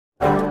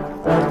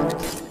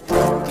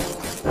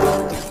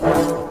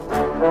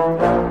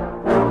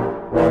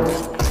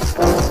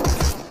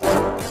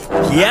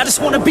Yeah, I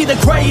just wanna be the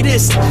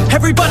greatest.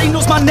 Everybody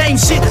knows my name,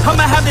 shit.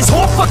 I'ma have this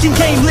whole fucking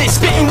game list,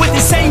 spitting with the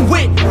same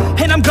wit,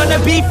 and I'm gonna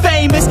be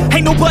famous.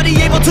 Ain't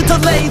nobody able to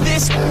delay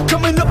this.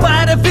 Coming up,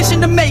 I had a vision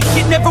to make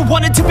it. Never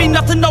wanted to be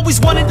nothing, always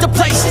wanted to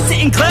play shit.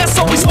 Sit in class,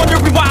 always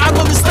wondering why I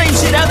know the same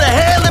shit. How the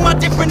hell am I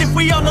different if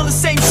we all know the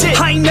same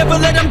shit? I ain't never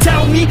let them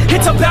doubt me,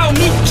 it's about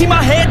me. Keep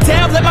my head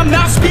down, let my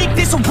mouth speak.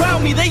 They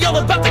surround me, they all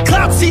about the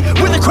clout, see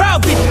where the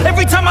crowd be.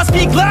 Every time I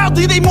speak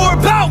loudly, they more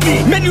about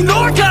me. Man, you know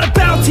I got a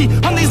bounty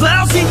on these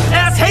lousy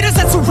ass haters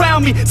that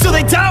surround me. So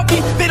they doubt me,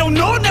 they don't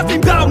know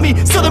nothing about me.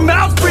 So their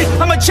mouths free,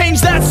 I'ma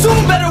change that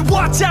soon. Better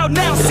watch out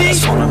now, see? I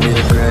just wanna be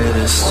the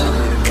greatest.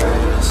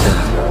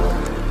 Yeah.